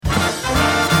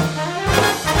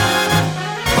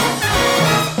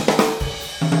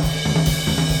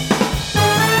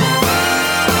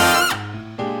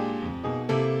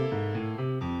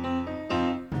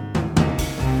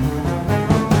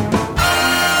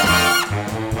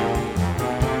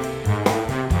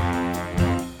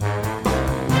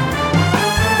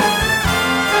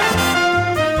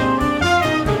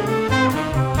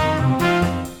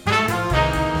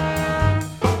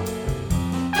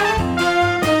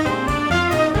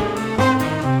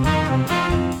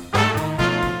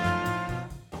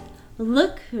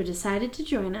who decided to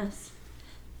join us.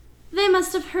 They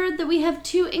must have heard that we have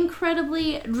 2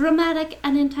 incredibly dramatic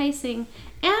and enticing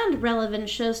and relevant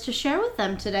shows to share with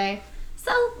them today.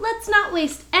 So let's not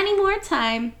waste any more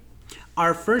time.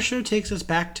 Our first show takes us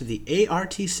back to the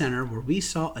ART Center, where we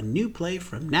saw a new play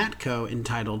from Natco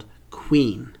entitled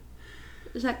Queen.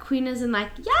 Is that Queen as in like,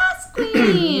 yes,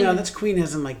 Queen? No, that's Queen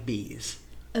as in like bees.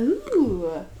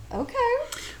 Ooh, okay.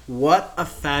 What a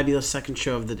fabulous second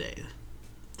show of the day.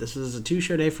 This was a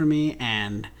 2-show day for me,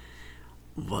 and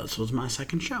this was my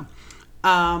second show.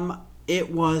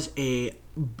 It was a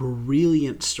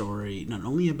brilliant story, not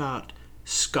only about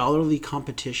scholarly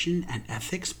competition and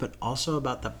ethics, but also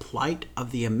about the plight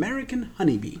of the American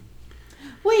honeybee.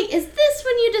 Wait, is this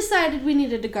when you decided we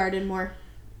needed to garden more?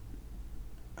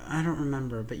 I don't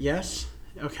remember, but yes?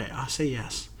 Okay, I'll say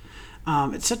yes.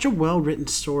 It's such a well-written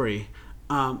story.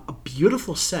 A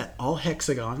beautiful set, all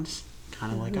hexagons,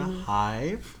 kind of like a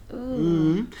hive.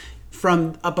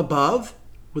 From up above,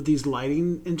 with these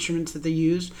lighting instruments that they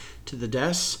used, to the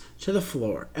desks, to the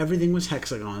floor. Everything was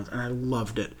hexagons, and I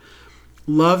loved it.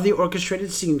 Love the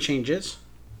orchestrated scene changes.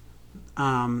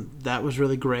 That was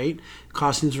really great.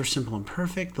 Costumes were simple and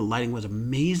perfect. The lighting was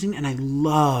amazing, and I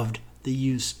loved the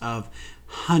use of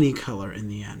honey color in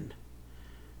the end.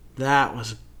 That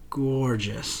was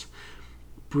gorgeous.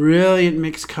 Brilliant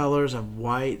mixed colors of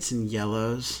whites and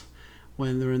yellows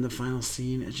when they're in the final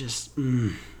scene. It just,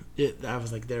 I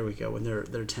was like, there we go, when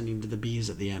they're tending to the bees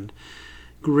at the end.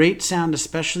 Great sound,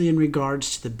 especially in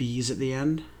regards to the bees at the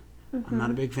end. I'm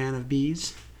not a big fan of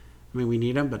bees. I mean, we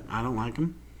need them, but I don't like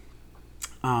them.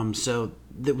 So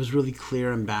it was really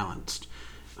clear and balanced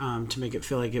to make it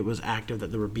feel like it was active,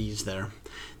 that there were bees there.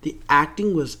 The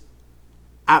acting was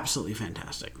absolutely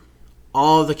fantastic.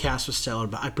 All of the cast was stellar,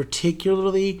 but I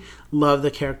particularly love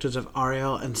the characters of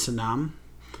Ariel and Sanam.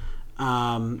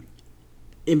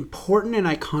 Important and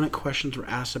iconic questions were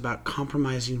asked about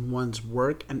compromising one's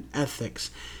work and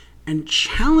ethics and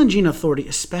challenging authority,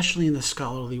 especially in the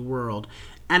scholarly world,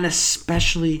 and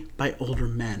especially by older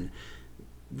men.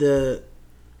 The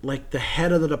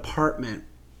head of the department,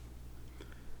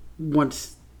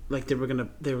 once they were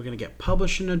gonna get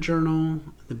published in a journal,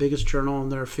 the biggest journal in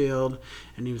their field,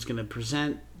 and he was gonna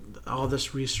present all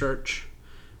this research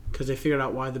because they figured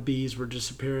out why the bees were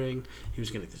disappearing. He was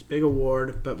gonna get this big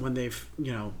award, but when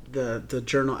the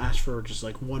journal asked for just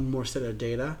like one more set of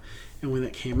data, and when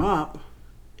it came up,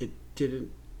 it didn't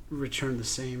return the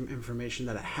same information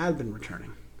that it had been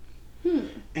returning.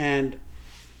 And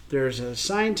there's a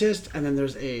scientist, and then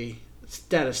there's a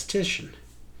statistician.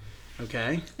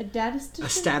 Okay? A statistician? A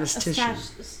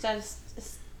statistician.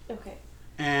 Okay.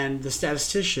 And the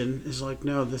statistician is like,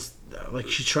 no, this, like,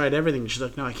 she tried everything. She's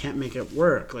like, no, I can't make it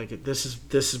work. Like, this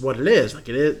is what it is. Like,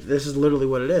 this is literally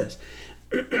what it is.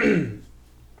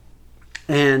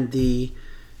 And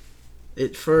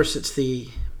at first it's the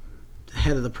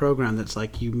head of the program that's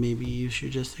like, maybe you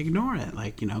should just ignore it,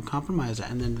 like, compromise it.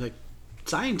 And then the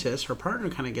scientist, her partner,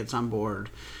 kind of gets on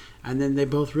board, and then they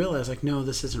both realize, like, no,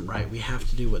 this isn't right. We have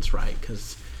to do what's right,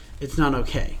 because it's not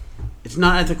okay. It's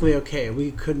not ethically okay.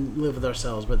 We couldn't live with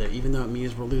ourselves with it, even though it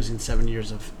means we're losing 7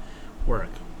 years of work.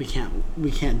 We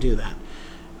can't do that.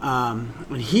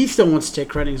 And he still wants to take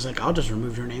credit. He's like, I'll just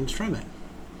remove your names from it.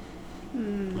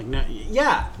 Like, no,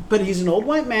 yeah, but he's an old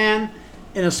white man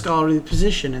in a scholarly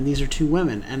position, and these are 2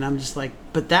 women, and I'm just like,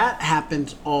 but that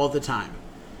happens all the time,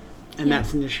 and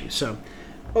that's an issue. So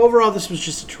overall, this was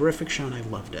just a terrific show, and I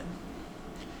loved it.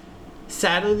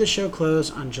 Sadly, the show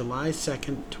closed on July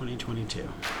 2nd, 2022.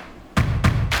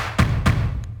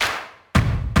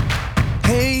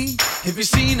 Hey, have you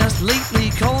seen us lately?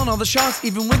 Calling all the shots,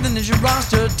 even with the ninja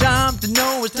roster. Time to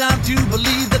know, it's time to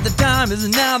believe that the time is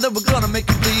now that we're gonna make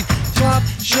it bleed. Top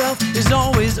shelf is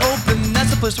always open.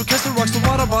 That's the place where Kessler rocks the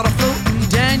water bottle floating.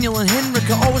 Daniel and Henrik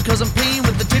are always causing pain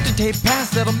with the tape pass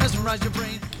that'll mesmerize your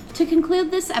brain. To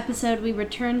conclude this episode, we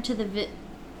return to the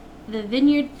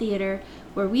Vineyard Theater,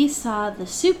 where we saw the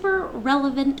super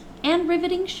relevant and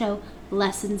riveting show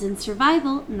Lessons in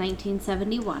Survival,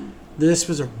 1971. This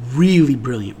was a really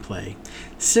brilliant play.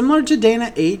 Similar to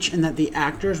Dana H. in that the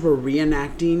actors were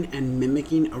reenacting and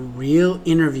mimicking a real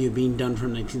interview being done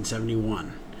from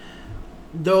 1971.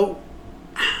 Though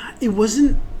it was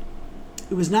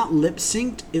not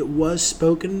lip-synced, it was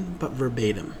spoken but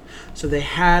verbatim. So they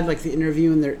had like the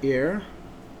interview in their ear,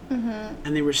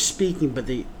 and they were speaking, but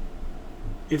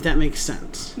if that makes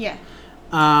sense. Yeah.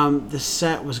 The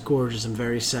set was gorgeous and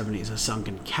very 70s. A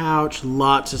sunken couch,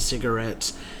 lots of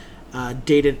cigarettes,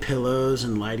 dated pillows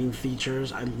and lighting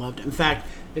features. I loved it. In fact,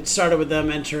 it started with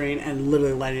them entering and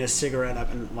literally lighting a cigarette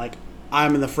up, and like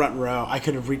I'm in the front row. I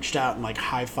could have reached out and like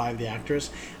high-fived the actress,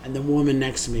 and the woman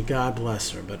next to me, God bless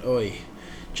her, but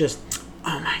just,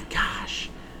 oh my gosh,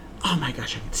 I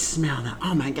can smell that.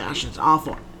 Oh my gosh, it's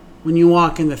awful. When you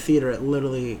walk in the theater, it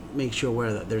literally makes you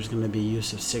aware that there's going to be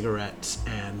use of cigarettes,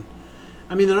 and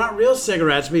I mean, they're not real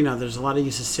cigarettes, but there's a lot of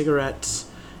use of cigarettes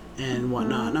and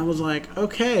whatnot. And I was like,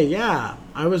 okay, yeah,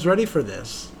 I was ready for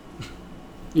this.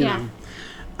 you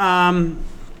know.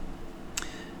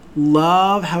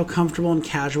 Love how comfortable and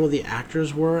casual the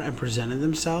actors were and presented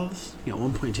themselves. At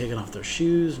one point taking off their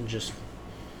shoes and just...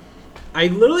 I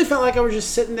literally felt like I was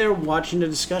just sitting there watching a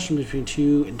discussion between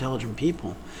two intelligent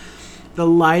people. The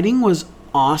lighting was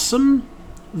awesome,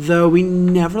 though we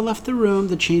never left the room.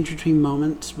 The change between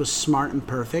moments was smart and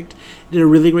perfect. It did a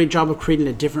really great job of creating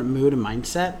a different mood and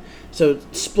mindset. So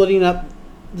splitting up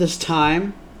this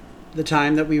time, the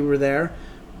time that we were there,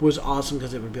 was awesome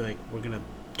because it would be like, we're going to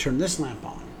turn this lamp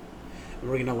on.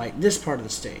 We're going to light this part of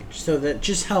the stage. So that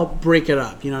just helped break it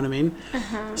up, you know what I mean?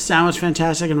 Sound was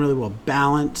fantastic and really well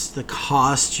balanced. The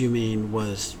costuming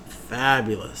was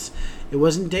fabulous. It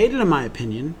wasn't dated, in my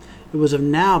opinion. It was of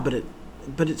now,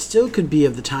 but it still could be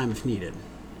of the time if needed.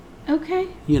 Okay.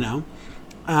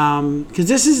 Because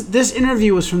this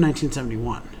interview was from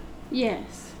 1971.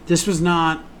 Yes. This was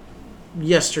not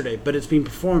yesterday, but it's being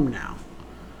performed now,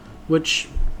 which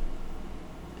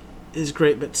is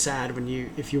great but sad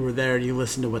if you were there and you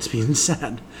listen to what's being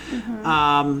said.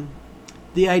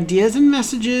 The ideas and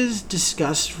messages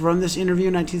discussed from this interview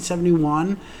in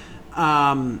 1971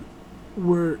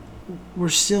 were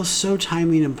still so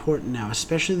timely and important now,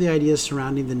 especially the ideas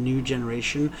surrounding the new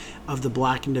generation of the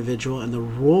black individual and the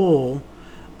role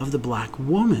of the black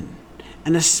woman,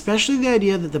 and especially the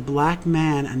idea that the black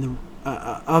man and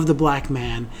the black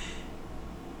man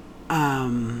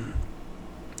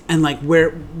and like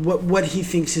what he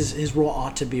thinks his role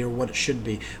ought to be or what it should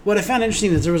be. What I found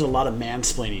interesting is there was a lot of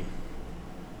mansplaining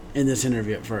in this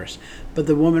interview at first, but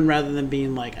the woman, rather than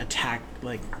being like attacked,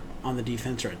 like on the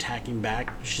defense or attacking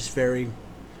back, was just very,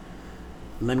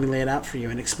 let me lay it out for you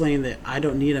and explain that I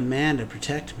don't need a man to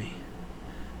protect me.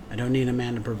 I don't need a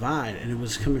man to provide. And it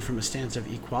was coming from a stance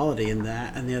of equality in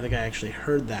that, and the other guy actually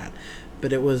heard that.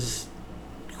 But it was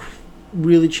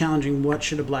really challenging. What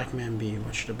should a black man be?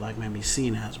 What should a black man be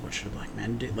seen as? What should a black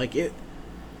man do? Like, it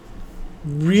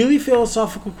really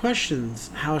philosophical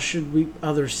questions. How should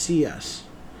others see us?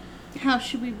 How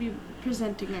should we be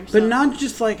presenting ourselves? But not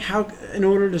just like how, in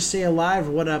order to stay alive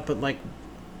or whatnot, but like,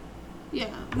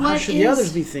 how should the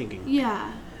others be thinking?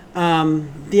 Yeah.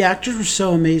 The actors were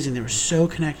so amazing. They were so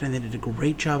connected, and they did a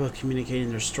great job of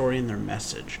communicating their story and their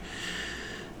message.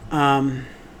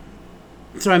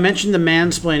 So I mentioned the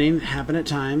mansplaining happened at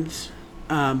times,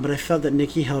 but I felt that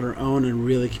Nikki held her own and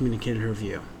really communicated her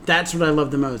view. That's what I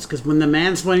loved the most, because when the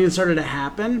mansplaining started to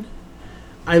happen,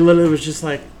 I literally was just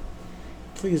like,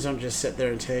 please don't just sit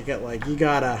there and take it. Like, you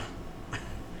gotta...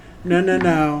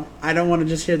 No. I don't want to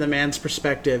just hear the man's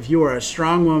perspective. You are a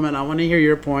strong woman. I want to hear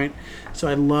your point. So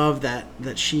I love that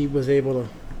she was able to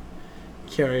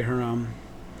carry her own.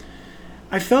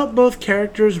 I felt both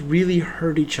characters really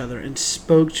heard each other and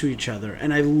spoke to each other.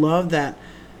 And I love that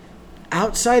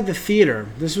outside the theater,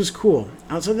 this was cool.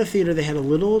 Outside the theater, they had a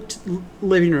little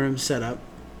living room set up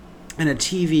and a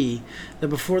TV that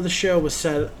before the show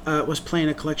was playing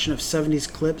a collection of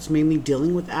 70s clips, mainly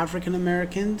dealing with African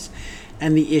Americans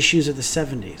and the issues of the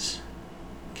 70s.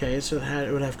 Okay, so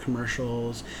it would have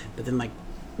commercials, but then like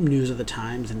news of the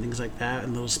times and things like that,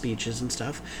 and little speeches and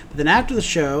stuff. But then after the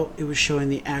show, it was showing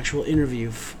the actual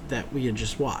interview that we had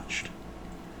just watched.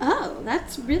 Oh,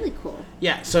 that's really cool.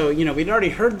 Yeah, so we'd already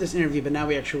heard this interview, but now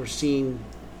we actually were seeing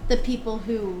the people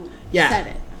who said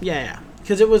it. Yeah,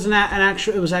 because it was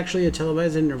it was actually a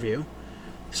televised interview.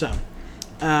 So,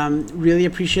 really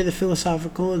appreciate the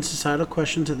philosophical and societal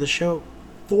questions that the show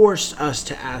forced us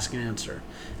to ask and answer.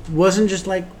 It wasn't just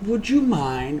like, would you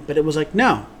mind? But it was like,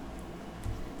 no.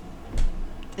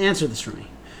 Answer this for me.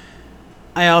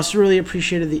 I also really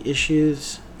appreciated the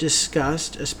issues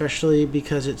discussed, especially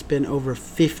because it's been over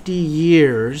 50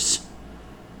 years,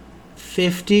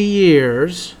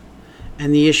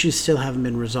 and the issues still haven't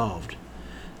been resolved.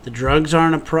 The drugs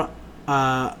aren't a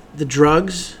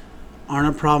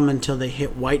problem until they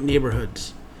hit white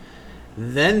neighborhoods.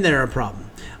 Then they're a problem.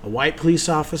 A white police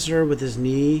officer with his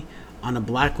knee on a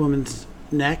black woman's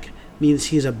neck means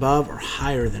he's above or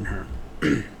higher than her.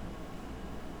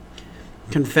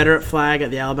 Confederate flag at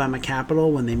the Alabama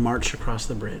Capitol when they marched across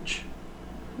the bridge.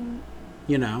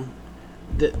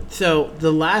 So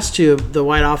the last two, the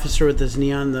white officer with his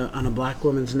knee on a black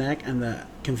woman's neck and the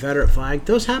Confederate flag,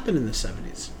 those happened in the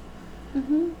 70s.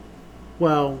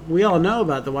 Well, we all know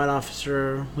about the white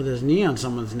officer with his knee on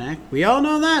someone's neck. We all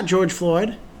know that, George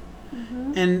Floyd.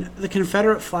 Mm-hmm. And the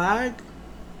Confederate flag,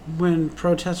 when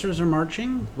protesters are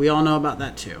marching, we all know about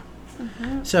that too.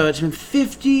 Mm-hmm. So it's been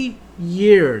 50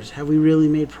 years have we really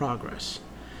made progress,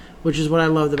 which is what I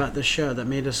loved about this show, that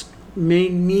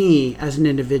made me as an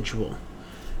individual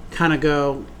kind of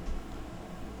go,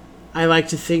 I like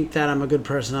to think that I'm a good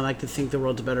person. I like to think the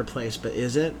world's a better place, but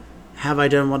is it? Have I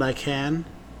done what I can?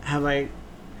 Have I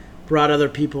brought other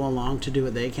people along to do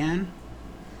what they can?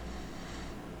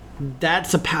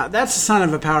 That's a sign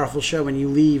of a powerful show, when you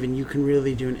leave and you can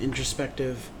really do an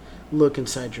introspective look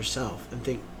inside yourself and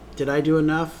think, did I do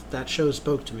enough? That show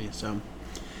spoke to me. So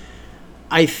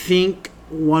I think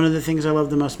one of the things I love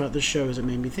the most about this show is it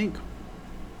made me think.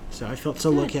 So I felt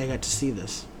so lucky I got to see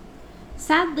this.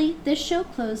 Sadly, this show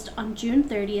closed on June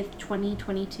 30th,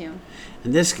 2022.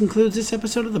 And this concludes this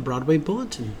episode of the Broadway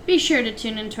Bulletin. Be sure to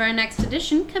tune into our next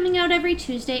edition, coming out every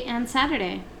Tuesday and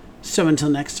Saturday. So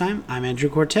until next time, I'm Andrew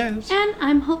Cortez. And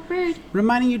I'm Hope Bird.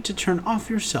 Reminding you to turn off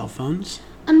your cell phones.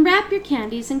 Unwrap your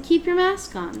candies and keep your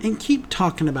mask on. And keep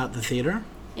talking about the theater.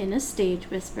 In a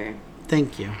stage whisper.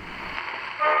 Thank you.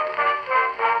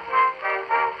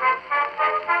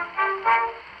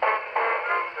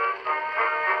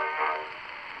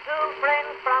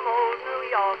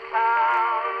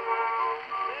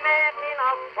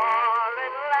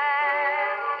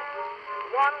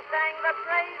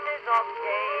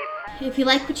 If you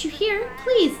like what you hear,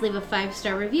 please leave a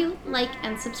 5-star review, like,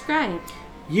 and subscribe.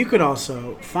 You could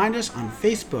also find us on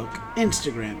Facebook,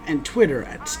 Instagram, and Twitter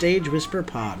at Stage Whisper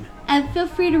Pod. And feel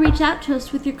free to reach out to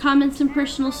us with your comments and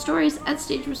personal stories at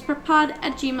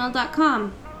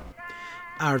stagewhisperpod@gmail.com.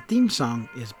 Our theme song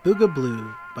is Booga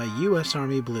Blue by U.S.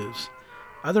 Army Blues.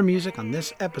 Other music on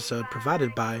this episode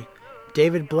provided by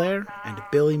David Blair and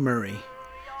Billy Murray.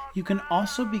 You can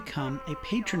also become a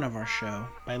patron of our show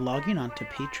by logging on to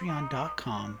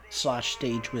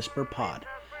patreon.com/stagewhisperpod.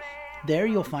 There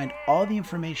you'll find all the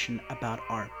information about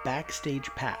our backstage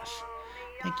pass.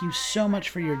 Thank you so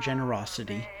much for your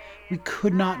generosity. We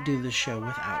could not do this show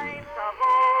without you.